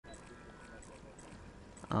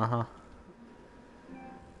Uh-huh.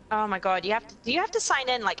 Oh my god, you have to. Do you have to sign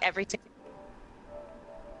in like every? I don't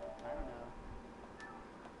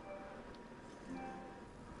know.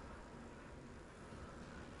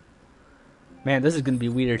 Man, this is gonna be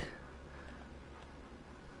weird.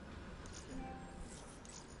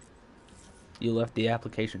 You left the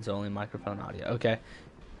applications only microphone audio. Okay.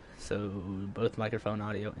 So both microphone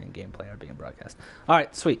audio and gameplay are being broadcast.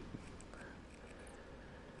 Alright, sweet.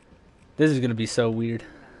 This is gonna be so weird.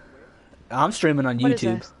 I'm streaming on What is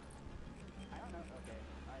YouTube. this? I don't know. Okay.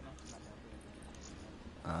 I don't. I'm not doing anything.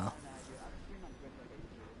 Oh. I don't know how to do it. I'm streaming on Twitch like I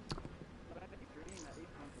used to. But I think stream at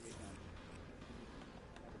least once a week now.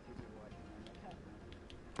 I have 2 people watching and I'm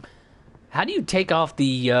like, man. How do you take off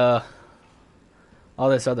the all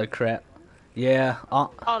this other crap? Yeah.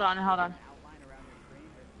 Hold on, hold on. Outline around your screen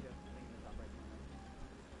or just the thing in the top right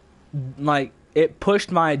corner? Like it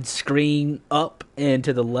pushed my screen up and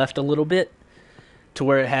to the left a little bit to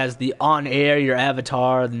where it has the on air, your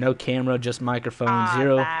avatar, no camera, just microphone,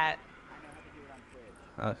 zero. That. I know how to do it on Twitch.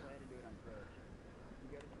 Go ahead and do it on Twitch.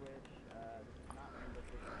 You go to Twitch, not Rainbow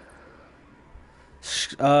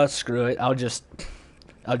Six. Screw it.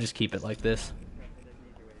 I'll just keep it like this. Okay, so there's an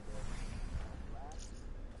easier way to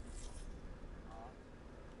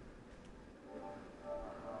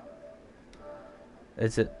do it.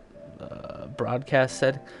 Is it broadcast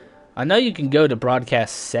setting? I know you can go to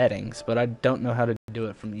broadcast settings, but I don't know how to do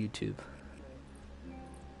it from YouTube. You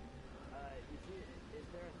see, is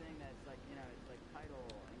there a thing that's like, it's like title,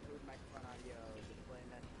 include microphone audio, display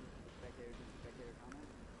messages to spectators and spectator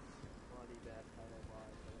comments? Quality best, title, bar,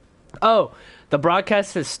 Oh, the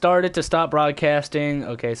broadcast has started to stop broadcasting.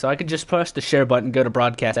 Okay, so I could just press the share button, go to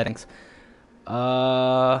broadcast settings. is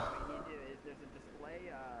there's a display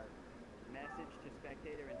message to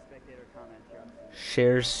spectator and spectator comments here on the screen.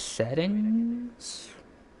 Share settings.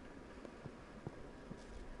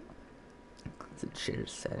 Is it share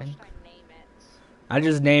settings? Should I name it? I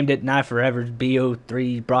just named it nai4evr's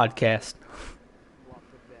BO3 broadcast. Walk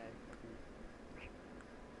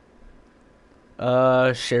the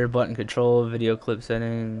bag. Share button control, video clip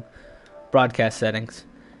setting, broadcast settings,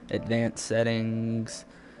 advanced settings,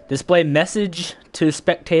 display message to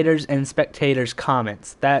spectators and spectators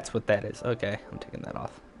comments. That's what that is. Okay, I'm taking that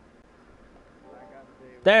off.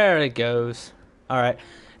 There it goes. All right,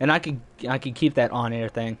 and I can keep that on air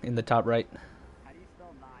thing in the top right. How do you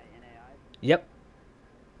spell nai, N-A-I? Yep.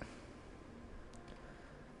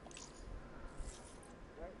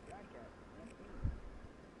 Start broadcast.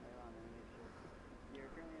 Hold on, let me make sure. You're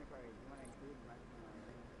currently in a party. You want to include microphone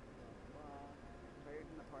audio. Players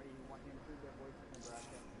in the party who want to include their voices in the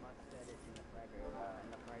broadcast must set it in the party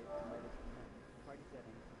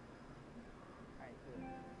settings. Alright,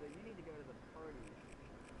 so you need to go to the party.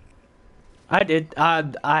 I did.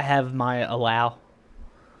 I have my allow.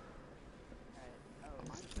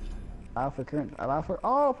 Allow for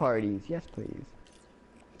all parties. Yes, please.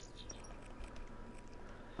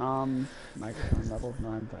 Microphone level. No,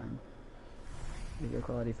 I'm fine. Video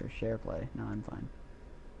quality for share play. No, I'm fine.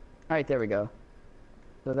 Alright, there we go.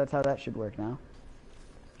 So that's how that should work now.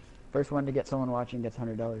 First one to get someone watching gets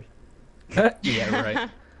 $100. Yeah, right.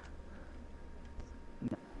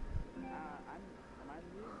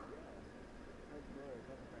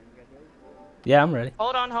 Yeah, I'm ready.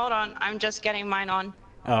 Hold on. I'm just getting mine on.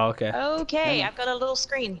 Oh, okay. Okay, I've got a little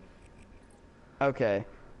screen. Okay.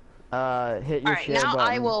 Hit your All right, share now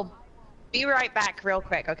button. I will be right back real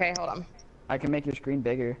quick. Okay, hold on. I can make your screen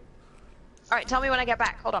bigger. All right, tell me when I get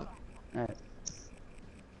back. Hold on. Alright.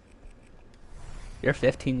 You're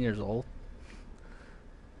 15 years old.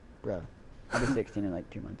 Bro. I'll be 16 in like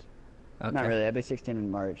 2 months. Okay. Not really, I'll be 16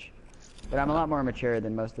 in March. But I'm a lot more mature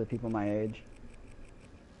than most of the people my age.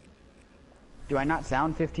 Do I not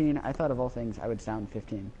sound 15? I thought of all things I would sound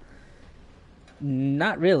 15.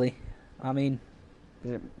 Not really. I mean,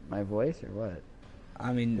 Is it my voice or what?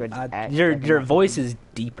 I mean, Do I just act your like I'm not voice 15? is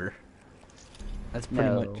deeper. That's pretty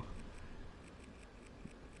No. much.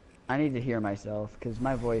 I need to hear myself because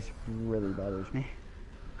my voice really bothers me.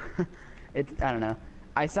 I don't know.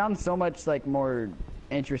 I sound so much like more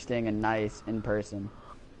interesting and nice in person.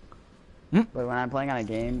 Hmm? But when I'm playing on a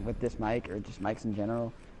game with this mic or just mics in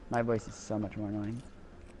general, my voice is so much more annoying.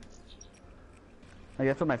 Like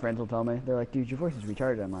that's what my friends will tell me. They're like, "Dude, your voice is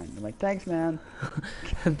retarded on mine." I'm like, "Thanks, man."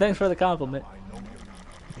 Thanks for the compliment.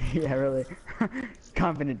 Yeah, really.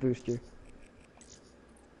 Confident booster.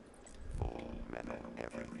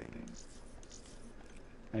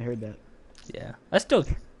 I heard that. Yeah, I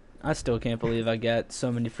still can't believe I got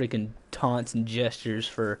so many freaking taunts and gestures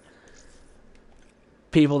for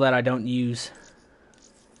people that I don't use.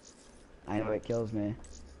 I know it kills me.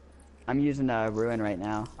 I'm using Ruin right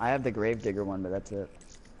now. I have the Gravedigger one, but that's it.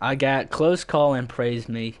 I got Close Call and Praise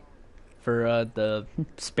Me for the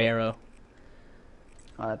Sparrow.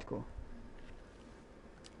 Oh, that's cool.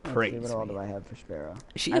 Let's Praise see, what all me. do I have for Sparrow?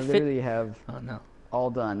 Is she I a fit- literally have Oh no. all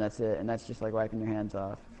done. That's it, and that's just like wiping your hands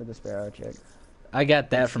off for the Sparrow chick. I got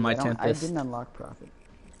that Let's for see, my I Tempest. didn't unlock Prophet.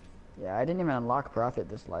 Yeah, I didn't even unlock Prophet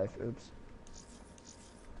this life. Oops.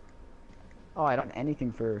 Oh, I don't have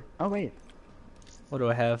anything for... Oh, wait. What do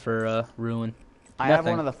I have for Ruin? I have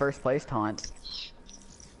Nothing. one of the first place taunts.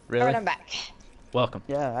 Really? Alright, I'm back. Welcome.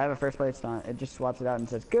 Yeah, I have a first place taunt. It just swaps it out and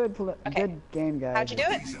says, good game, guys. How'd you do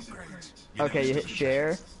it? Okay, you hit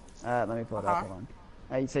share. Let me pull it up. Hold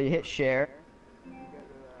on. So you hit share. You go to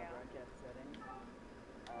broadcast settings.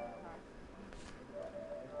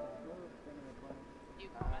 You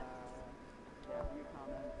comment. Yeah, view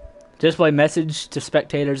comments. Display message to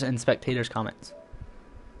spectators and spectators' comments.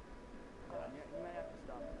 You might have to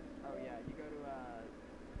stop. Oh yeah, you go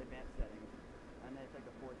to advanced settings, and then it's like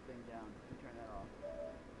the fourth thing down. You turn that off.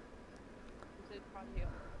 Include audio.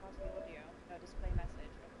 No display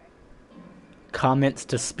message. Okay. Comments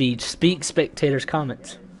to speech. Speak spectators'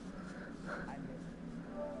 comments.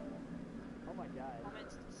 Oh my god.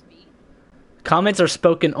 Comments to speak. Comments are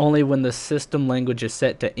spoken only when the system language is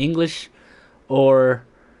set to English or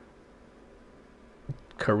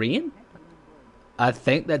Korean? I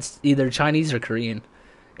think that's either Chinese or Korean.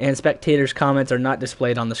 And spectators' comments are not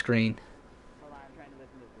displayed on the screen. Hold on, I'm trying to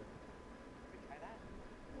listen to this. Can we try that?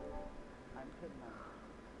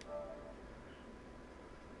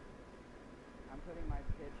 I'm putting my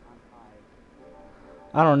pitch on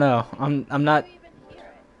high. I don't know. I'm not. How do you even hear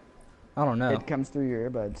it? I don't know. It comes through your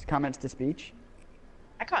earbuds. Comments to speech.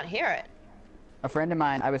 I can't hear it. A friend of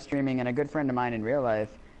mine, I was streaming, and a good friend of mine in real life,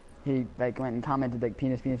 he like went and commented like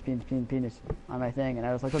penis on my thing, and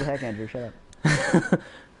I was like, what the heck, Andrew, shut up.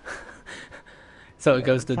 So it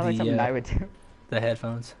goes to Sounds like something I would do. the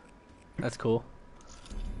headphones. That's cool.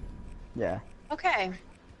 Yeah. Okay.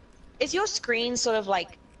 Is your screen sort of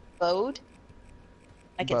like bowed?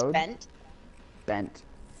 Like it's Bowed? bent? Bent.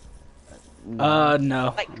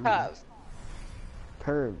 No. Like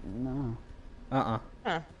curved? No. Huh.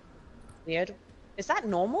 Weird. Is that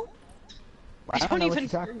normal? I don't know what even you're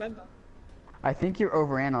talking. remember. I think you're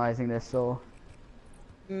overanalyzing this, Soul.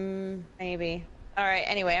 Maybe. Alright,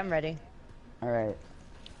 anyway, I'm ready. Alright.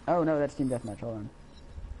 Oh no, that's Team Deathmatch, hold on.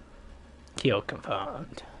 Kill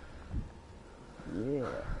confirmed. Yeah.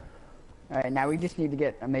 Alright, now we just need to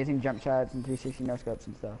get amazing jump shots and 360 no-scopes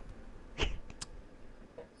and stuff.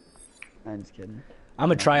 I'm just kidding. I'm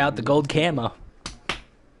gonna try out the gold camo.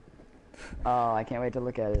 Oh, I can't wait to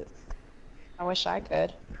look at it. I wish I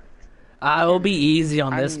could. It'll be easy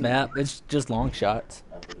on this I'm- map. It's just long shots.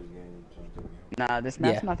 Nah, this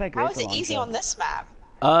map's Yeah. not that great. How is for it long easy shots. on this map?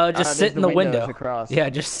 Just sit there's in the windows window. across. Yeah,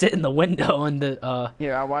 just sit in the window and the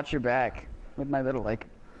Here, I'll watch your back with my little like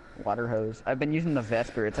water hose. I've been using the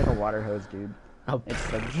Vesper. It's like a water hose, dude. Oh,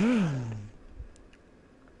 It's like.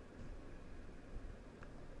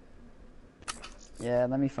 Yeah,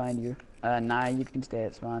 let me find you. Nah, you can stay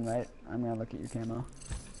at spawn, right? I'm gonna look at your camo.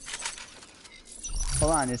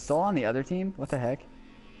 Hold on, is Soul on the other team? What the heck?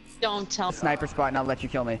 Don't tell me. Sniper spot, and I'll let you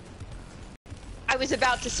kill me. I was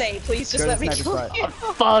about to say, please just Go to let me sniper kill spot. you.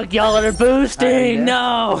 fuck! Y'all are boosting. yeah.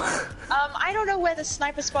 No. I don't know where the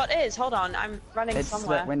sniper spot is. Hold on, I'm running It's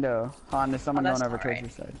somewhere. that window. Hold on, there's someone that's going over not towards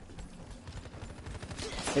right. your side.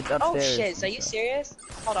 It's upstairs. Oh shit, are and you stuff. serious?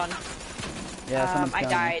 Hold on. Yeah, someone's I killing you.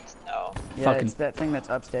 died, so. Yeah, Fucking- it's that thing that's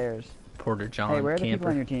upstairs. Porter John Hey, where are the people camper.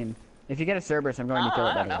 on your team? If you get a Cerberus, I'm going to kill it,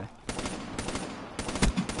 I by don't the know. way.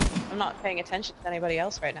 I'm not paying attention to anybody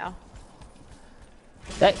else right now.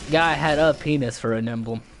 That guy had a penis for an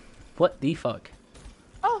emblem. What the fuck?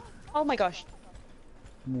 Oh my gosh.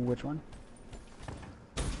 Which one?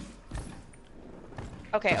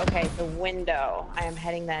 Okay, the window. I am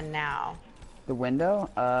heading there now. The window?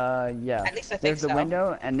 Yeah. At least I think There's the so.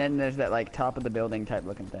 window, and then there's that, like, top of the building type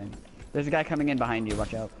looking thing. There's a guy coming in behind you,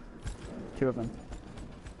 watch out. Two of them.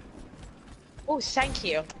 Oh, thank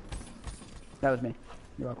you. That was me.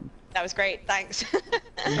 You're welcome. That was great, thanks.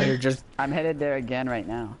 Oh, you're just I'm headed there again right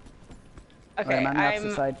now. Wait, Okay, am I on the opposite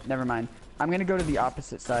I'm... side? Never mind. I'm gonna go to the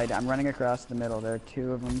opposite side. I'm running across the middle. There are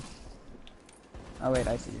two of them. Oh wait,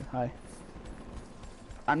 I see you. Hi.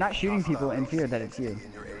 I'm not shooting people in fear that it's you.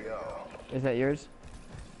 Is that yours?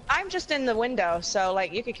 I'm just in the window, so,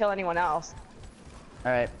 like, you could kill anyone else.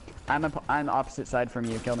 Alright. I'm opposite side from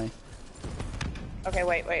you. Kill me. Okay,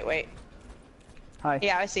 wait. Hi.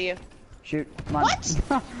 Yeah, I see you. Shoot. Come on. What?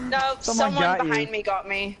 No, Someone someone got you. behind me got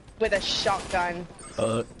me with a shotgun.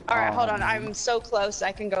 Alright, hold on. man. I'm so close,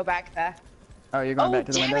 I can go back there. Oh, you're going Oh, back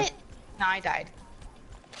to the damn window? it! No, I died.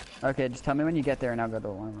 Okay, just tell me when you get there and I'll go to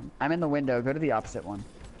one of them. I'm in the window. Go to the opposite one.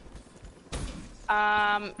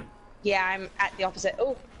 Yeah, I'm at the opposite.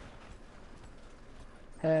 Oh.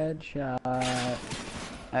 Headshot.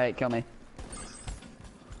 Alright, kill me.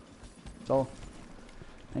 Soul.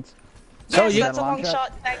 Thanks. So Yes, you- that's a long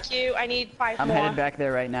shot. Thank you. I need 5 I'm more. headed back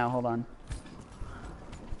there right now. Hold on.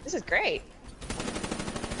 This is great.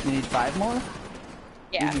 You need 5 more?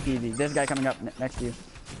 Yeah. Easy peasy. There's a guy coming up next to you.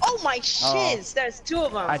 Oh my shiz! There's 2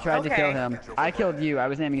 of them. I tried to Okay. kill him. I killed you. I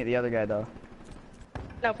was aiming at the other guy though.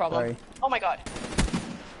 No problem. Sorry. Oh my god.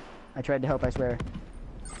 I tried to help, I swear.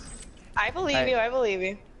 I believe Alright. you. I believe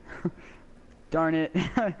you. Darn it.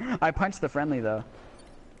 I punched the friendly though.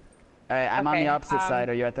 Alright, I'm on Okay, the opposite side.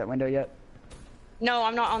 Are you at that window yet? No,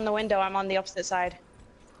 I'm not on the window. I'm on the opposite side.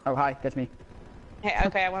 Oh, hi. That's me. Hey,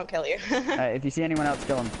 okay, I won't kill you. Alright, if you see anyone else,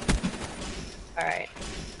 kill him. Alright.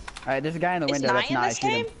 Alright, there's a guy in the Is window. Nai That's in Nai. this Shoot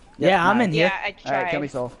him. game? Yeah, I'm Nai. in here. Yeah, I tried. Alright, kill me,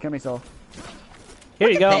 Soul. Kill me, Soul. Here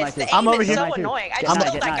you go. Nice. The I'm aim over is here. so Nai too. annoying. I Get just Nai,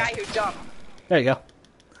 killed get that Nai. guy who jumped. There you go.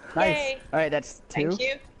 Nice. Yay. Alright, that's 2. Thank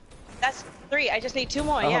you. That's 3. I just need 2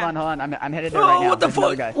 more. Oh, yeah. hold on. I'm headed there right Oh, now. what the There's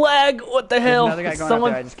another fuck? guy. Lag? What the hell? another guy going up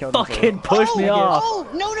Someone there, I just killed him, fucking so- pushed me off. Oh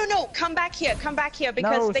no! Come back here! Come back here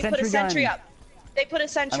because No, they put a sentry sentry gun. up. They put a I'm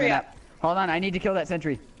sentry gonna... up. Hold on, I need to kill that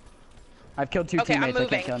sentry. I've killed 2 Okay, I'm teammates. I moving.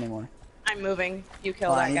 can't kill anymore. I'm moving. You kill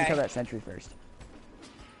Hold on, I that need to kill guy. that sentry first.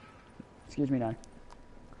 Excuse me now.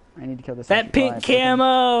 I need to kill this That sentry. pink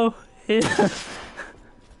camo.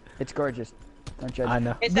 It's gorgeous. Don't judge. I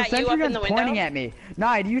know. Is The that you sentry up in gun's the window? pointing at me.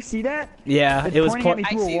 Nah, do you see that? Yeah, It's it was pointing at me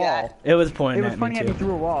pointing. through I a see wall. that. It was pointing It was at pointing me at me too.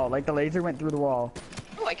 through a wall. Like the laser went through the wall.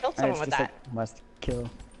 Oh, I killed And someone it's with just that. a must kill.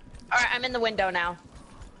 Alright, I'm in the window now.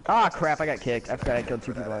 Ah, crap! I got kicked. I forgot I killed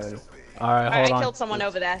 2 people already. All right, Alright, hold I on. killed someone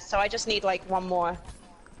over there, so I just need like 1 more.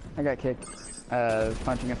 I got kicked.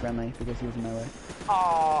 Punching a friendly because he was in my way.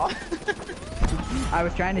 Aww. I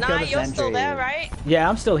was trying to kill Nah, the you're sentry. still there, right? Yeah,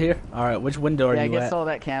 I'm still here. All right, which window are Yeah, you get at? sold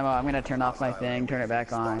that camo. I'm gonna turn off my thing, turn it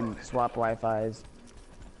back on, swap Wi-Fi's.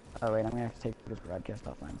 Oh wait, I'm gonna have to take this broadcast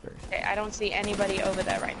offline first. Okay, I don't see anybody over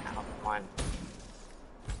there right now. Come on.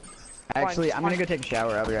 Actually, I'm gonna one. go take a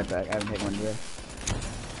shower. I'll be right back. I haven't taken one today.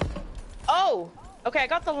 Oh! Okay, I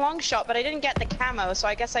got the long shot, but I didn't get the camo, so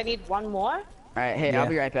I guess I need 1 more? Alright, hey, Yeah. I'll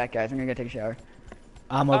be right back, guys. I'm gonna go take a shower.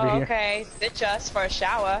 I'm over Oh, here. okay. Ditch us for a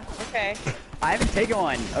shower. Okay. I haven't taken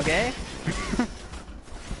one, okay?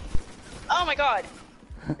 Oh my god.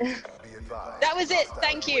 That was it.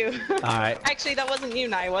 Thank you. All right. Actually, that wasn't you,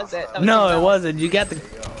 Nai, was it? That was No, someone it else. wasn't. You got the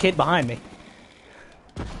kid behind me.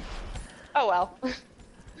 Oh well.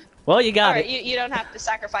 Well, you got Alright, it. you don't have to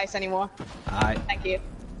sacrifice anymore. All right. Thank you.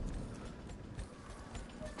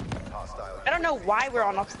 I don't know why we're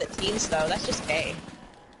on opposite teams though. That's just gay.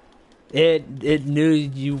 It knew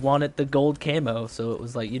you wanted the gold camo, so it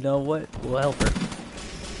was like, you know what? We'll help her.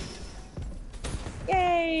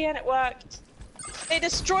 Yay, and it worked. They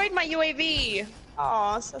destroyed my UAV.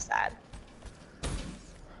 Aw, so sad.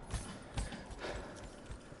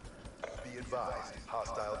 Be advised,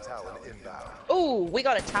 hostile Talon inbound. Ooh, we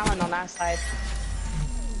got a Talon on our side.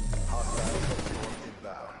 Hostile Hellstorm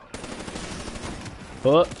inbound.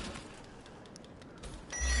 Oh,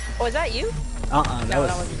 Oh, is that you? that No, was.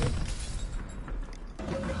 that wasn't you.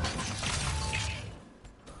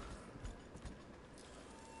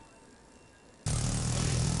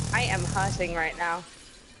 I am hurting right now.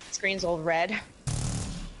 Screen's all red.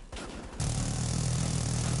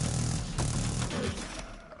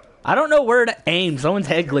 I don't know where to aim. Someone's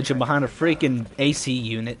head glitching behind a freaking AC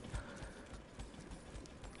unit.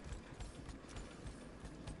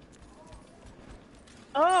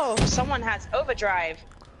 Oh, someone has overdrive.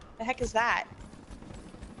 The heck is that?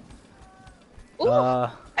 Ooh,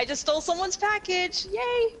 I just stole someone's package.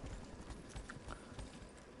 Yay!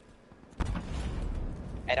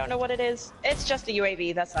 I don't know what it is. It's just a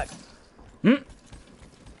UAV. That sucks. Hmm?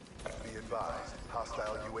 Be advised,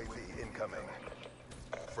 hostile UAV incoming.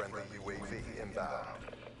 Friendly UAV inbound.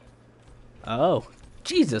 Oh,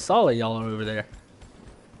 Jesus! All of y'all are over there.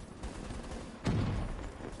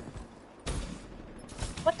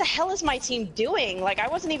 What the hell is my team doing? Like, I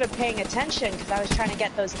wasn't even paying attention because I was trying to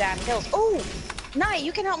get those damn kills. Oh, Nai,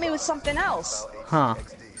 you can help me with something else. Huh?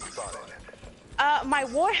 XD spotted. My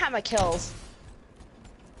Warhammer kills.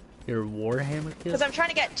 Your Warhammer kill? Because I'm trying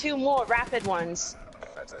to get 2 more rapid ones.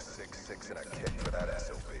 That's a 6-6 and a kick for that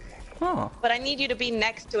SOB. Huh? But I need you to be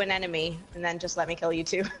next to an enemy, and then just let me kill you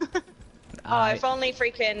too. Oh, if only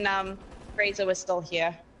freaking Fraser was still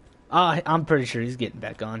here. I'm pretty sure he's getting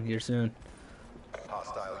back on here soon.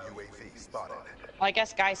 Hostile UAV spotted. Well, I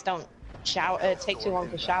guess guys don't shower. Take too long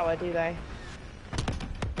to shower, do they?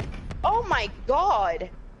 Oh my god!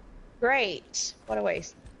 Great. What a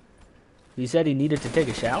waste. You said he needed to take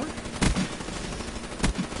a shower?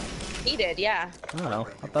 He did, yeah. I don't know.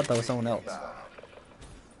 I thought that was someone else.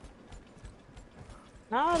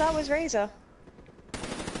 No, that was Razor.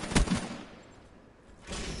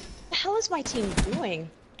 What the hell is my team doing?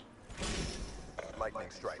 Lightning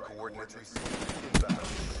strike coordinates received. Inbound.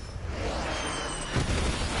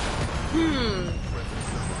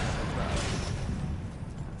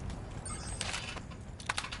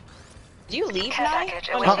 Did you leave Care now? package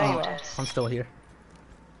Oh, no, awaiting there you are. orders. I'm still here.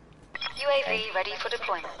 UAV ready for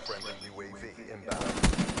deployment. Friendly UAV inbound.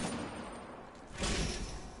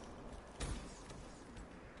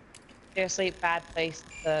 Seriously, bad place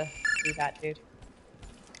to do that, dude.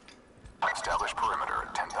 Establish perimeter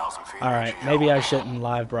at 10,000 feet. Alright, maybe I shouldn't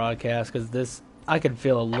live broadcast because this, I can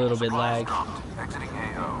feel a little bit lag. Dropped. Exiting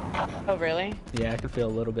AO. Oh, really? Yeah, I can feel a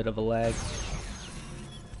little bit of a lag.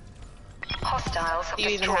 Hostiles have Do you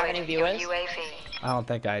even have destroyed any your viewers? UAV. I don't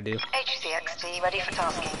think I do. HCXD ready for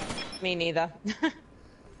tasking. Me neither.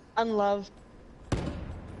 Unloved.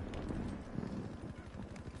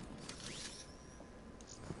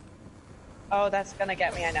 Oh, that's gonna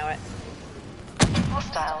get me, I know it.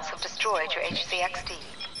 Hostiles have destroyed your HCXD.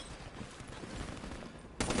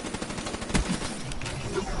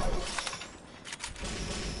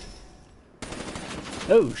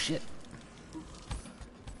 Oh shit.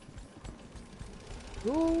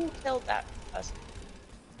 Who killed that person?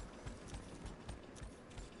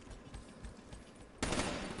 Be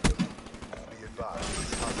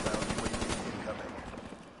advised. Hostile UAV incoming.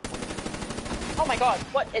 Oh my god,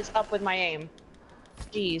 what is up with my aim?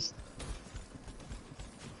 Jeez.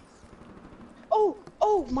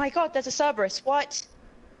 Oh my god, there's a Cerberus. What?